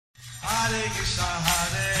Krishna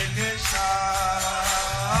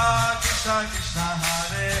Krishna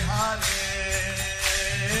Hare Hare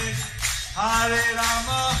Hare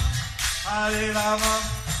Rama Hare Rama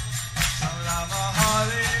Rama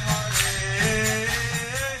Hare Hare.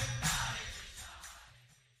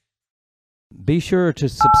 Be sure to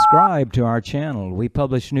subscribe to our channel. We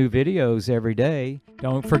publish new videos every day.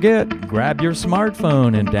 Don't forget, grab your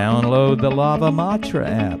smartphone and download the Lava Matra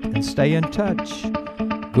app and stay in touch.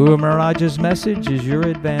 Guru Maharaj's message is your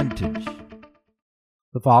advantage.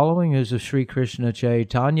 The following is a Sri Krishna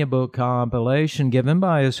Caitanya book compilation given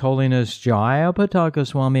by His Holiness Jayapataka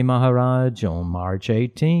Swami Maharaj on March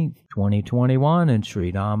 18th, 2021 in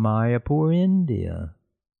Sri Mayapur, India.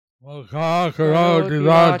 Karoti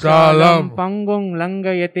Pangong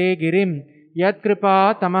Langayate Girim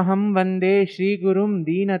Yatkripa Tamaham Vande Shri Gurum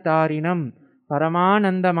Deenatarinam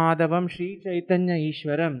Paramananda Madhavam Shri Caitanya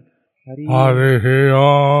Ishwaram Hare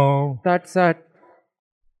Om. Tat Sat.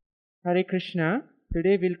 Hare Krishna.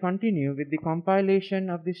 Today we'll continue with the compilation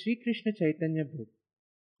of the Sri Krishna Caitanya book.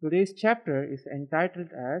 Today's chapter is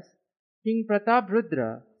entitled as King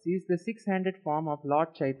Pratāparudra sees the six-handed form of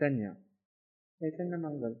Lord Caitanya. Chaitanya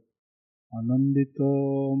Mangal.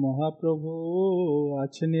 Anandito Mahaprabhu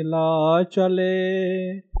Achinila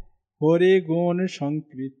Chale Hori Gun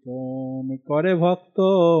Sankriton Kore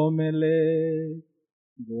Bhakto Mele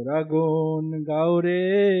Goragun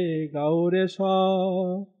Gaure Gaure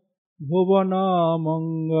Sa Bhuvana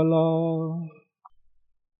Mangala.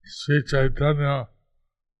 Sri Caitanya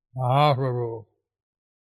Mahaprabhu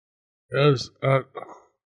is at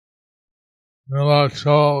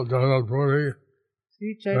Nilachal Jagannath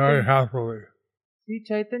very happily. Sri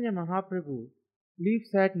Caitanya Mahaprabhu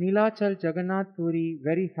lives at Nilachal Jagannath Puri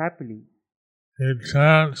very happily. He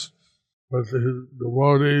chants with his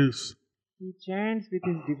devotees. He chants with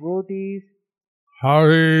his devotees.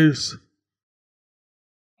 Hari's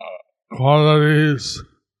qualities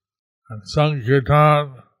and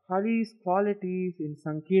Sankirtan. Hari's qualities in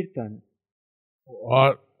Sankirtan.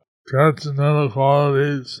 What transcendental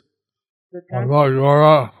qualities of Lord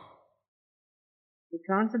Gaura. The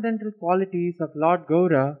transcendental qualities of Lord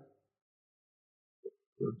Gaura.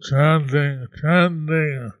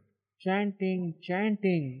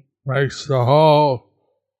 Chanting makes the whole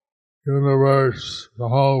universe, the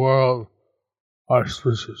whole world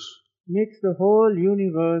auspicious. Makes the whole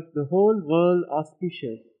universe, the whole world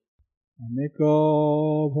auspicious.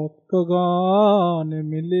 Aneko bhaktagan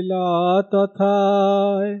milila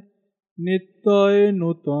tathai Nittoy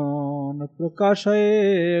nuton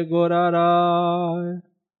prakashay gorarai.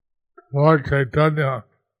 Lord Caitanya,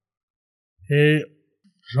 he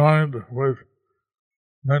joined with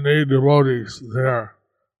many devotees there.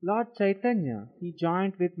 Lord Caitanya, he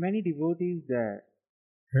joined with many devotees there.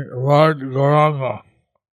 Lord Gauranga,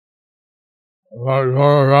 Lord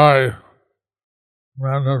Gaurai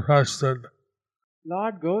manifested.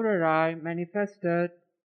 Lord Gaurai manifested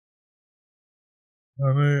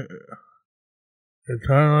many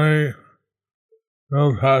eternally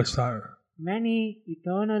new pastimes. Many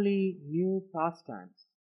eternally new pastimes.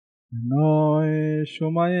 Noy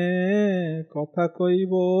shumaye kotha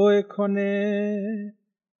koibo ekhone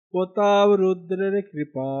Pratāparudra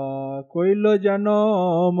kripa koilo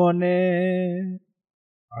jano mone.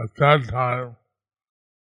 At that time,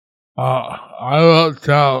 I will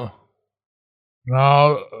tell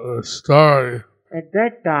now the story. At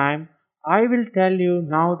that time, I will tell you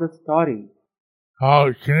now the story.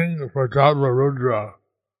 How King Pratāparudra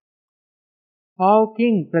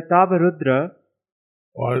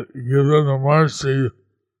was given the mercy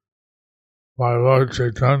by Lord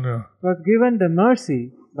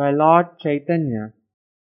Caitanya.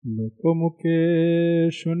 Lokomuke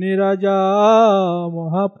shuni raja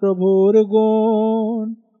Mahaprabhur gun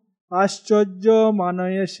Ascharya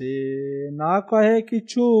manaye se na kahe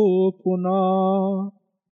kichu puna.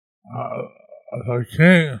 The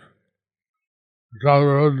king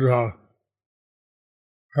Pratāparudra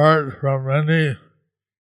heard from many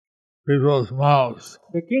people's mouths.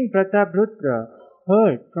 The king Pratāparudra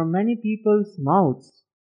heard from many people's mouths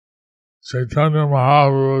Caitanya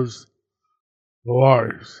Mahaprabhu's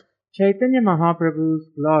glories. Caitanya Mahaprabhu's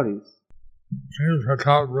glories. King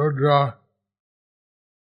Pratāparudra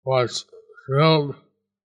was filled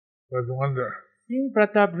with wonder. King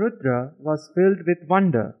Pratāparudra was filled with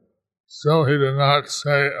wonder. Still he did not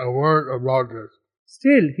say a word about this.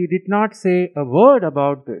 Still he did not say a word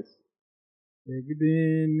about this.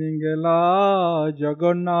 Ekdin gela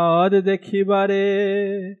Jagannath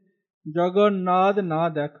dekhibare Jagannath na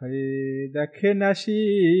dekhe dekhe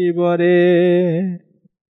nasibare.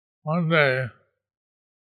 One day,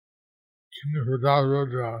 King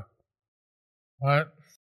Pratāparudra went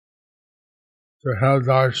to have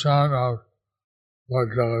darshan of Lord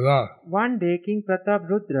Jagannath. One day King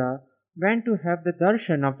Pratāparudra went to have the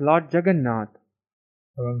darshan of Lord Jagannath.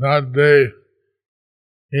 But on that day,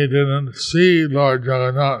 he didn't see Lord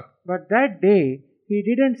Jagannath. But that day he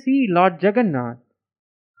didn't see Lord Jagannath.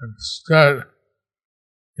 Instead,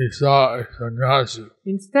 he saw a sannyasi.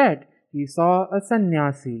 Instead, he saw a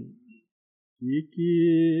sannyasi. কি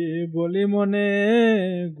বলি মনে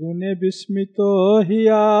গুণে বিস্মিত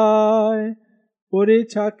হিয়ায়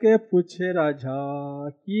পরিছাকে পুছে রাজা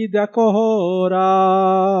কি দেখো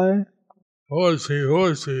রায় Who is he? Who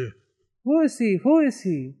is he? Who is he? Who is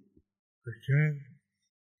he? The king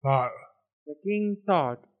thought. The king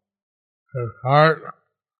thought. His heart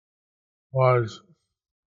was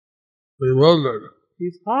bewildered.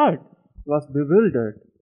 His heart was bewildered.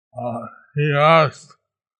 He asked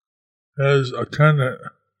his attendant.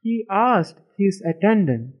 He asked his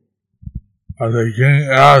attendant. Or the king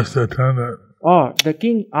asked the attendant, Or the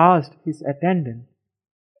king asked his attendant.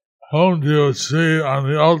 whom do you see on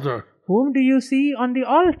the altar? Whom do you see on the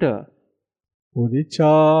altar?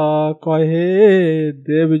 পরিচা কহে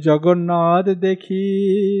দেব জগন্নাথ দেখি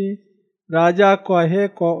রাজা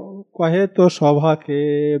কহে তো সভাকে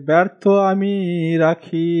ব্যর্থ আমি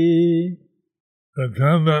রাখি The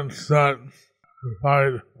attendant said,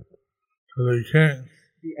 replied to the king,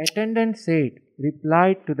 The attendant said,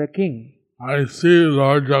 replied to the king, I see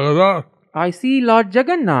Lord Jagannath. I see Lord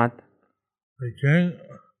Jagannath. The king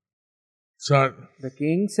said, The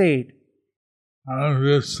king said, I am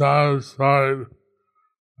dissatisfied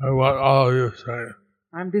by what all of you say.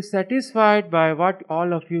 I am dissatisfied by what all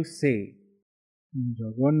of you say.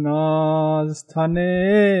 Jagannath স্থানে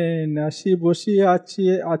নাসি বসি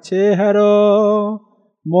আছে হের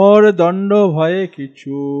মোর দণ্ড ভয়ে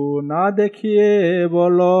কিছু না দেখিয়ে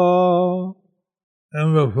বল In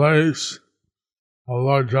the place of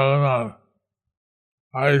Lord Jagannath,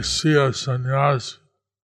 I see a sannyasi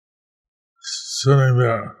sitting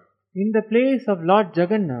there. In the place of Lord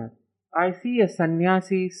Jagannath, I see a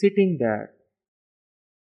sannyasi sitting there.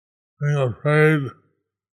 Being afraid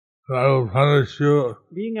that I will punish you,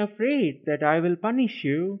 Being afraid that I will punish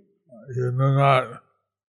you, you do not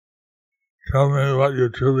tell me what you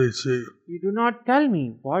truly see. you do not tell me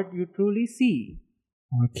what you truly see.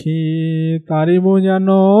 আখি তারিব যেন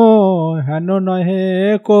হেন নহে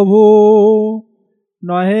কভু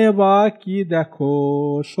নহে বা কি দেখো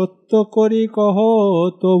সত্য করি কহ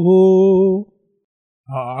তভু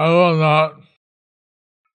I will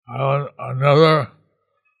never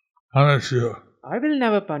punish you. I will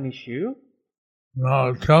never punish you. Now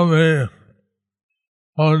tell me,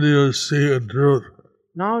 whom do you see in truth?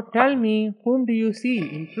 Now tell me, whom do you see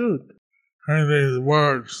in truth? Hearing these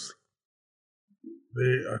words,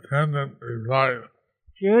 the attendant replied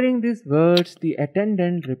Hearing these words, the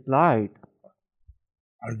attendant replied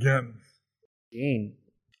again, again,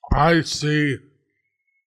 I see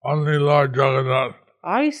only Lord Jagannath.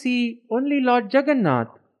 I see only Lord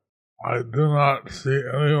Jagannath. I do not see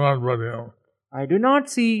anyone but him. I do not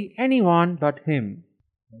see anyone but him.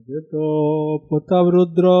 তো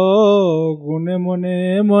প্রতাপরুদ্র গুণে মনে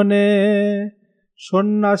মনে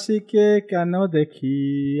সন্ন্যাসীকে কেন দেখি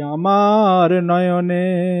আমার নয়নে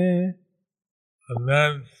And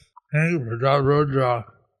then King Pratāparudra,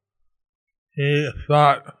 he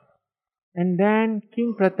thought, And then King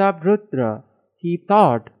Pratāparudra, he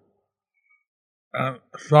thought and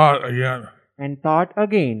thought again, and thought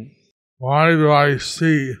again. why do I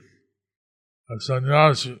see a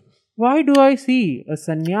sannyasi Why do I see a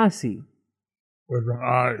sannyasi with my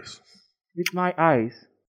eyes? with my eyes?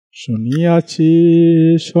 শুনিয়াছি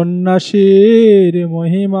সন্ন্যাসীর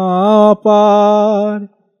মহিমা পার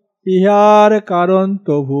ইহার কারণ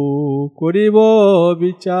তবু করিব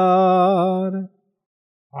বিচার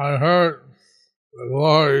I heard the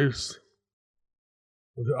glories,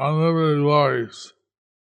 the unlimited glories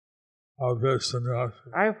of this sannyasi.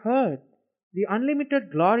 I've heard the unlimited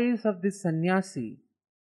glories of this sannyasi.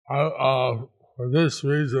 For this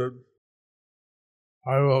reason,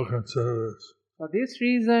 I will consider this. For this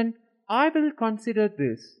reason, I will consider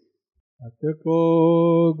this. এতকো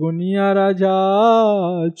গুনিয়া রাজা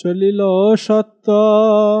চলিল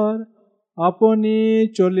সত্তর আপনি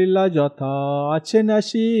চলিলা যথা আছে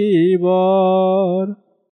নাসিবর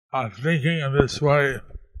Thinking in this way,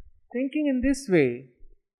 Thinking in this way,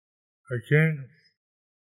 the king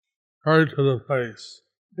hurried to the place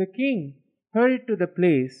the king hurried to the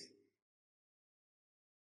place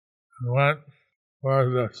and went where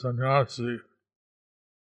the sannyasi,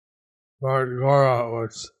 Lord Gora,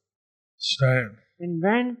 was staying. and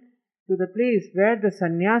went to the place where the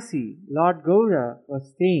sannyasi, Lord Gaura, was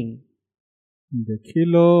staying.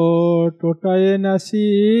 দেখিল টোটায়ে নাসি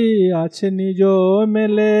আছে নিজ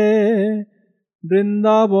মেলে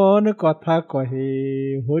বৃন্দাবন কথা কহে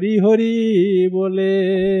হরি হরি বলে।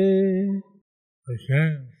 The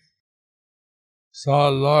king saw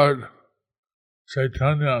Lord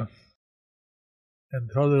Caitanya in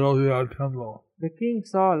Tota Gopinath temple The king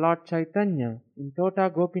saw Lord Caitanya in Tota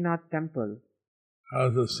Gopinath temple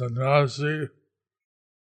as a sannyasi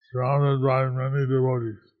surrounded by many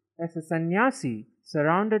devotees. as a sannyasi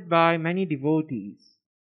surrounded by many devotees.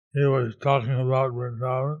 He was talking about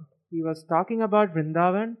Vrindavan He was talking about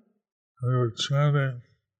Vrindavan and he was chanting,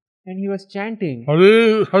 and he was chanting, Hari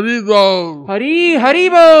Hari Bol. Hari Hari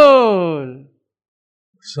Bol.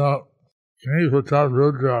 So King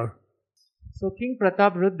Pratāparudra So King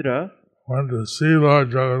Pratāparudra went to see Lord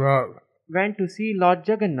Jagannath, went to see Lord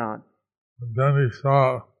Jagannath, and then he saw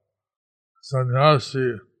sannyasi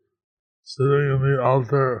sitting in the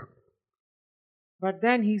altar. but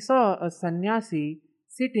then he saw a sannyasi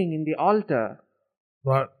sitting in the altar,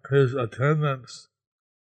 But his attendants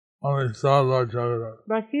only saw Lord Jagannath.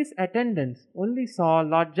 but his attendants only saw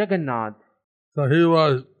Lord Jagannath. So he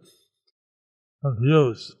was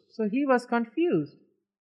confused. So he was confused.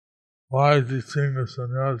 Why is he seeing a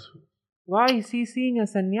sannyasi? Why is he seeing a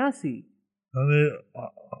sannyasi? And he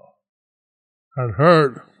had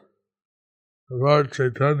heard the Lord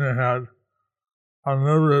Caitanya had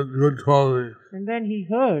unlimited good qualities. And then he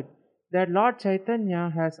heard that Lord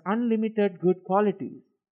Caitanya has unlimited good qualities.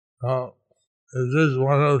 Now, is this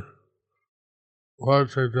one of Lord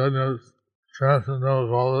Caitanya's transcendental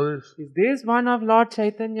qualities? Is this one of Lord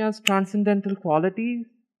Caitanya's transcendental qualities?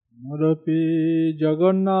 মোরপি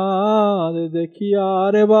Jagannath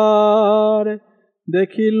দেখিয়ার এবার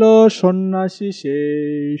দেখিল সন্ন্যাসী সে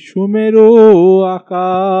সুমেরু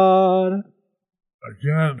আকার।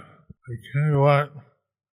 Again, the king went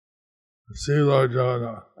to see Lord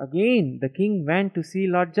Jagannath Again, the king went to see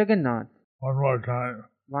Lord Jagannath one more time.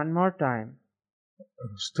 one more time.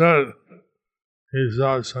 Instead, he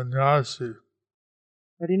saw a sannyasi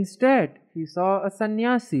But instead, he saw a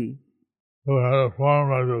sannyasi who had a form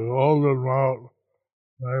like a golden mount,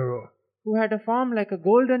 Mayapur. who had a form like a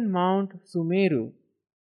golden mount Sumeru.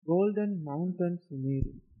 Golden mountain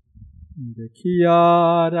Sumeru. দেখিয়া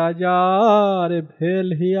রাজার ভেল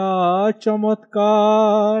হিয়া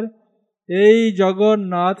চমৎকার এই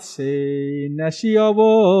জগন্নাথ সেই ন্যাসী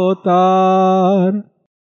অবতার।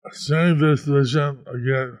 Seeing this vision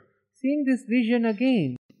again, Seeing this vision again,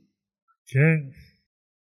 king's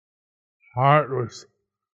heart was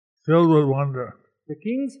filled with wonder. the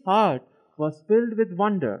king's heart was filled with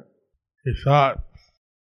wonder. He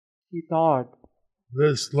thought,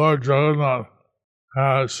 this Lord Jagannath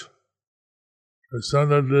has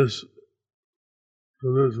descended to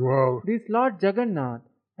this world this Lord Jagannath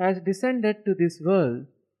has descended to this world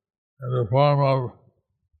in the form of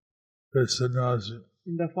this sannyasi.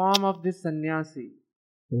 in the form of this sannyasi.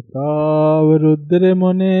 প্রতাপরুদ্রে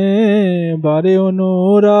মনে বারে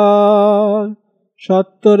অনুরাগ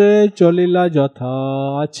সত্তরে চলিলা যথা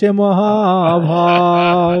আছে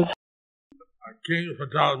মহাভাগ। King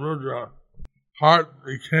Pratāparudra heart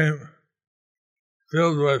became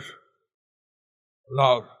filled with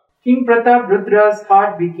love. King Pratāparudra's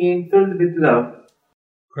heart became filled with love.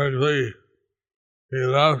 Quickly, he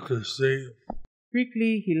left to see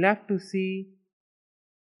Quickly he left to see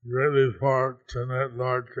greatly fortunate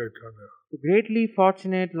Lord Caitanya. the greatly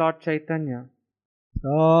fortunate Lord Caitanya.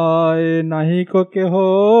 তাই নাহিক কেহ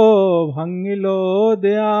ভাঙিল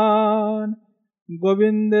দেয়ান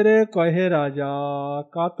গোবিন্দের কহে রাজা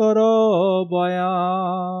কাতর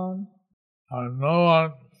বয়ান। And no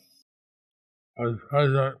one was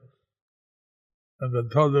present in the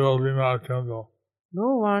Tota Gopinath temple. No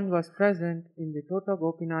one was present in the Tota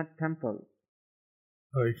Gopinath temple.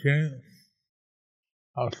 The king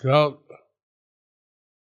felt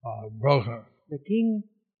broken. The king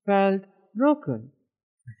felt broken.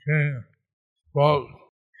 The king spoke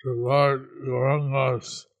to Lord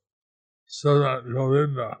Gauranga's servant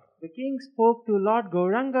Govinda. The king spoke to Lord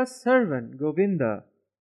Gauranga's servant Govinda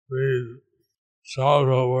These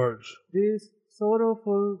sorrowful words. these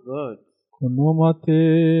sorrowful words. কোনো মতে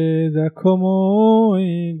দেখো মই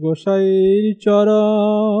গোসাইর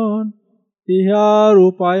চরণ ইহার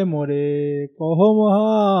উপায় মোরে কহ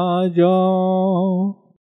মহাজন।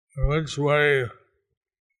 In which way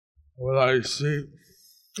will I see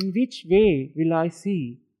In which way will I see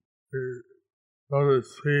the lotus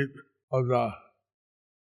feet of the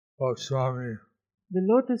Goswami the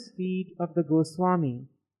lotus feet of the Goswami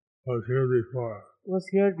was here before? was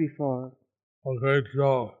here before? Okay,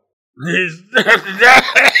 so please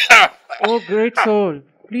O great soul,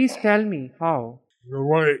 please tell me how. The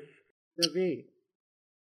way. The way.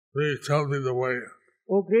 Please tell me the way.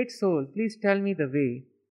 O great soul, please tell me the way.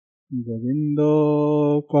 Govinda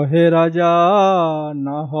কহে রাজা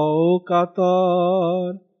না হও কাতর,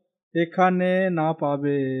 এখানে না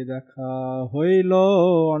পাবে দেখা হইল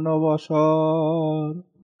অনবসর।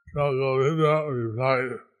 So Govinda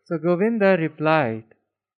replied, So Govinda replied,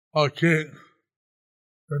 O king,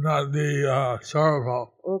 do not be sorrowful.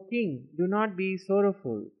 O king, do not be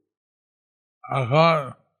sorrowful.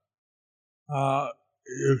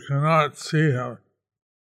 You cannot see him.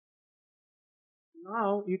 Now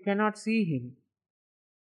you cannot see him.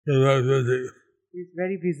 He's very busy. He is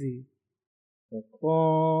very busy.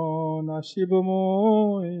 তখন আসিব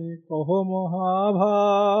মই কহ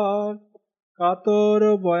মহাভার, কাতর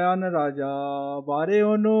বয়ান রাজা বারে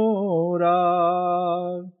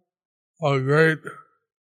অনুরাগ। O great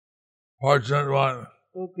fortunate one,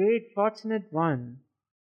 O great fortunate one,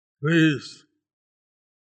 please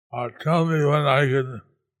tell me when I can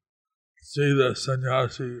see the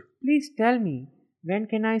sannyasi. please tell me, when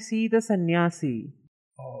can I see the sannyasi?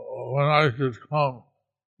 When I could come.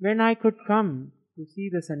 When I could come to see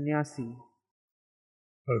the sannyasi.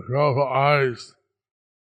 With sorrowful eyes,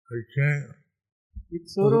 the king With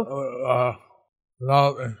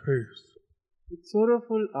love increased. With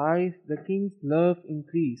sorrowful eyes, the king's love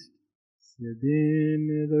increased. সেদিন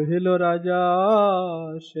রহিল রাজা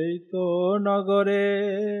সেই তো নগরে,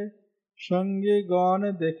 সঙ্গী গণ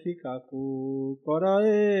দেখি কাকু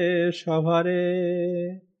করায় সভারে।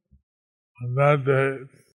 On that day,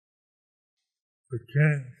 the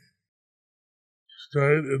king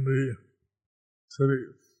stayed in the city.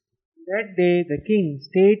 That day, the king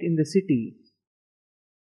stayed in the city.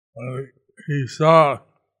 When he saw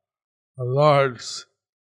the Lord's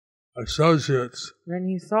associates, When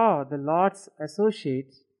he saw the Lord's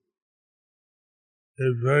associates, he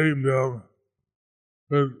begged them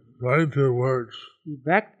with plaintive words. he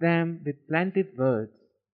begged them with plaintive words.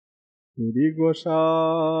 Puri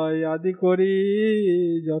গোসাই আদি করি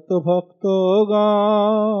যত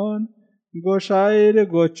ভক্তগণ, গোসাইর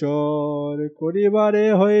গোচর করিবারে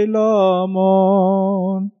হইল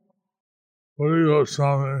মন। Puri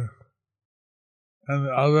Goswami and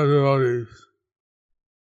the other devotees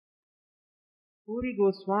Puri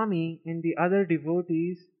Goswami and the other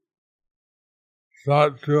devotees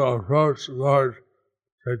sought to approach Lord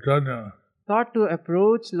Caitanya thought to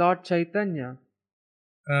approach Lord Caitanya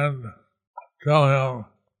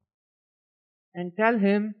and tell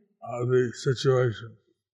him the situation.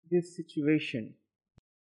 this situation.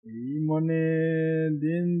 এই মনে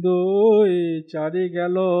দিন দুই চারি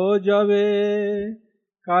গেল যাবে,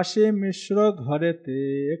 কাশী মিশ্র ঘরেতে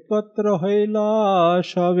একত্র হইল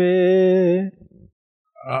সবে।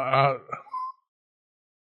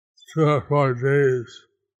 2 or 4 days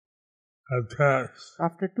had passed.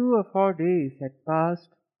 After 2 or 4 days had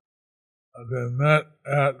passed, They met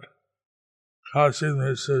at Kashi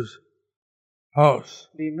Mishra's house.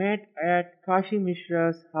 they met at Kashi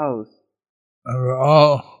Mishra's house. And were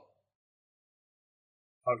all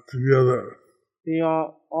together. They are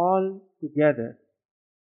all together.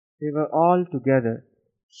 They were all together.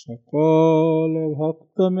 সকল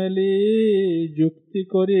ভক্ত মেলি যুক্তি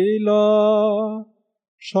করিল,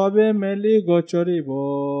 সবে মেলি গোচরিব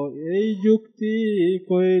এই যুক্তি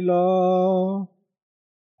কইল।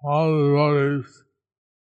 All the devotees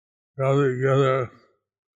gathered together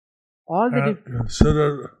All the and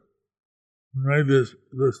considered, made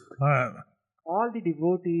this plan. all the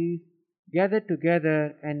devotees gathered together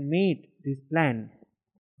and made this plan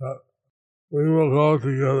We will go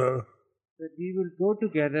together that we will go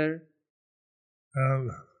together and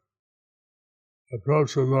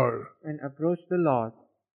approach the Lord. and approach the Lord.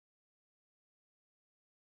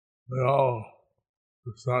 They all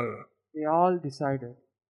decided. They all decided.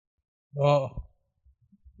 Well,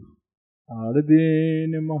 আর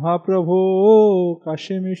দিন মহাপ্রভু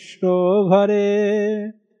কাশী মিশ্র ঘরে,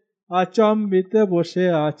 আচম্বিতে বসে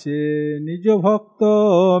আছে নিজ ভক্ত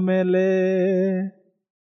মেলে।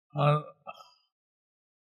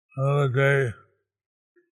 on another day,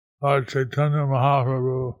 Lord Caitanya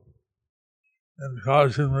Mahaprabhu in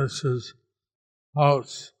Kashi Mishra's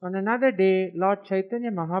house. On another day, Lord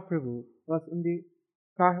Chaitanya Mahaprabhu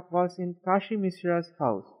was in Kashi Mishra's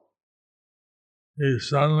house. He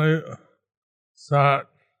suddenly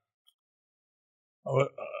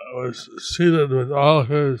was seated with all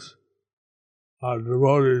his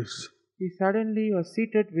devotees He suddenly was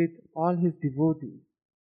seated with all his devotees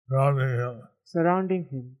surrounding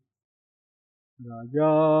him.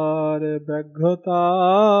 রাজার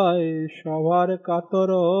ব্যগ্রতায় সবার কাতর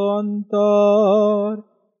অন্তর,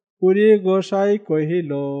 পুরী গোসাই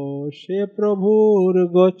কহিল সে প্রভুর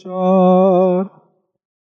গোচর।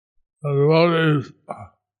 The devotees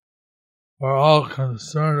are all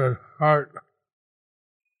concerned at heart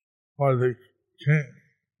for the king.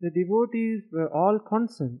 The devotees were all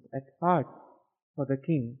concerned at heart for the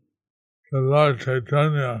king. The Lord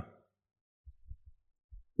Caitanya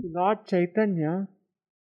Lord Caitanya,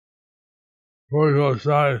 Puri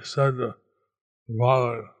Gosai said the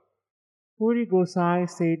following. Puri Gosai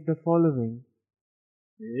said the following.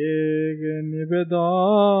 এক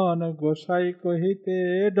নিবেদন গোসাই কহিতে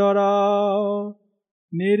ডরাও,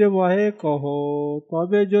 নির্ভয়ে কহ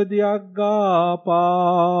তবে যদি আজ্ঞা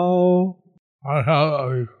পাও। I have a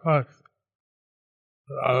request.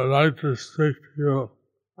 I would like to speak to you,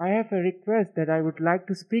 I have a request that I would like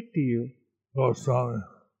to speak to you, Goswami,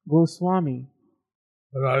 Goswami,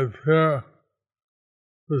 but I fear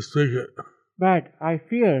to speak it. but I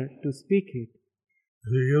fear to speak it.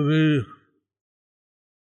 If you give me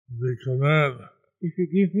the command, If you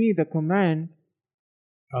give me the command,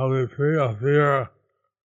 I'll be free of fear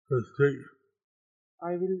to speak.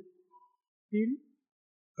 I will feel.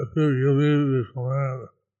 If you give me the command,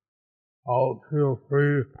 I'll feel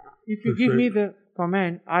free. If you give me the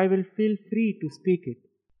command, I will feel free to speak it.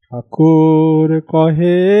 ঠাকুর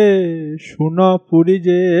কহে শুন পুরী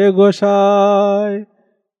যে গোসাই,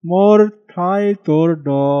 মোর ঠাই তোর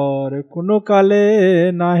ডর কোনো কালে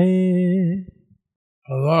নাহি।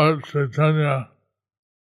 Lord Chaitanya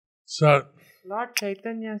said, Lord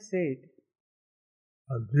Chaitanya said,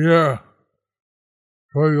 Dear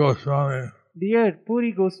Puri Goswami, Dear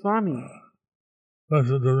Puri Goswami,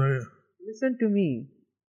 listen to me. listen to me.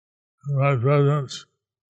 In my presence,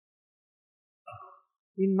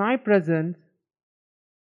 In my presence,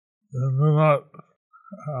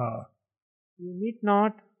 you need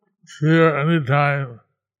not fear any time.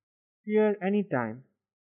 fear any time.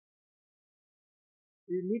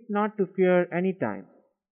 You need not to fear any time.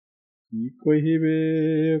 কি কহিবে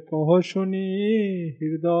কহ শুনি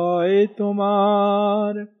হৃদয়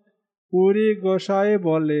তোমার, পুরী গোসাই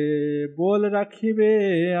বলে বল রাখিবে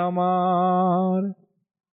আমার।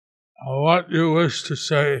 What you wish to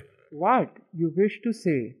say, What you wish to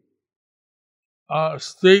say,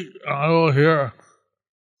 speak, and I will hear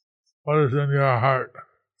what is in your heart.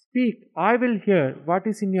 speak, I will hear what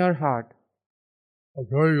is in your heart.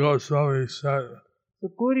 Puri Goswami said, So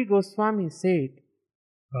Puri Goswami said,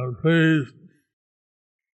 please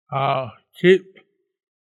keep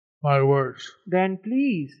my words. Then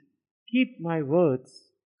please keep my words.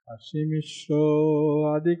 Kashi মিশ্র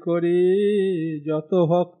আদি করি যত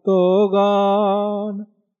ভক্তগণ,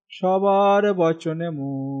 সবার বচনে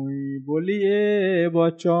মুই বলিয়ে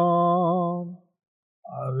বচন।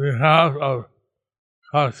 On behalf of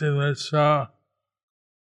Kashi Mishra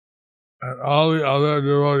and all the other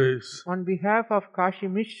devotees, On behalf of Kashi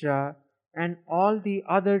Mishra and all the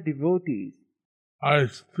other devotees, I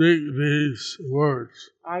speak these words.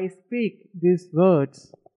 I speak these words.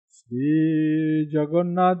 Shri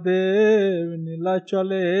Jagannath দেব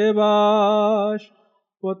নীলাচলে বাস,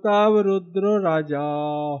 প্রতাপরুদ্র রাজা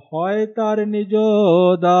হয় তার নিজ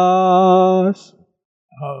Das.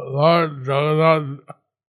 Lord Jagannath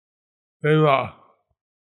Deva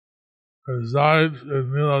resides in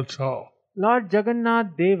Nilachal. Lord Jagannath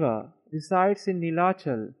Deva resides in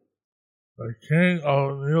Nilachal. The king of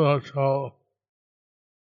Nilachal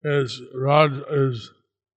is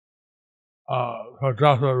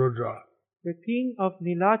Pratāparudra. The king of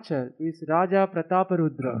Nilachal is Raja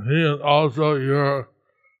Pratāparudra, He is also your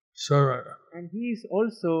servant. and he is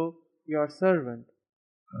also your servant.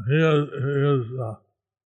 He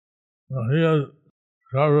is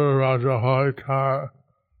Sarva Raja Hoy Tar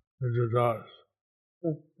Nijadas.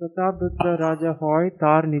 Pratāparudra Raja hoy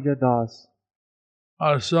tar nijadas.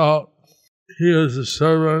 So he is the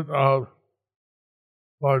servant of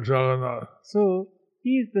Lord Jagannath. So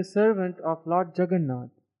he is the servant of Lord Jagannath.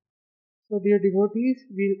 So dear devotees,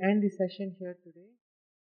 we'll end the session here today.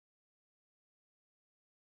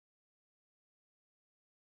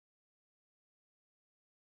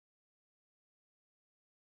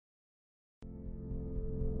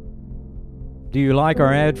 Do you like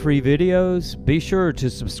our ad-free videos? Be sure to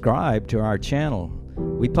subscribe to our channel.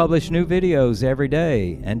 We publish new videos every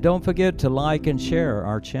day, and don't forget to like and share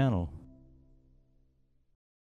our channel.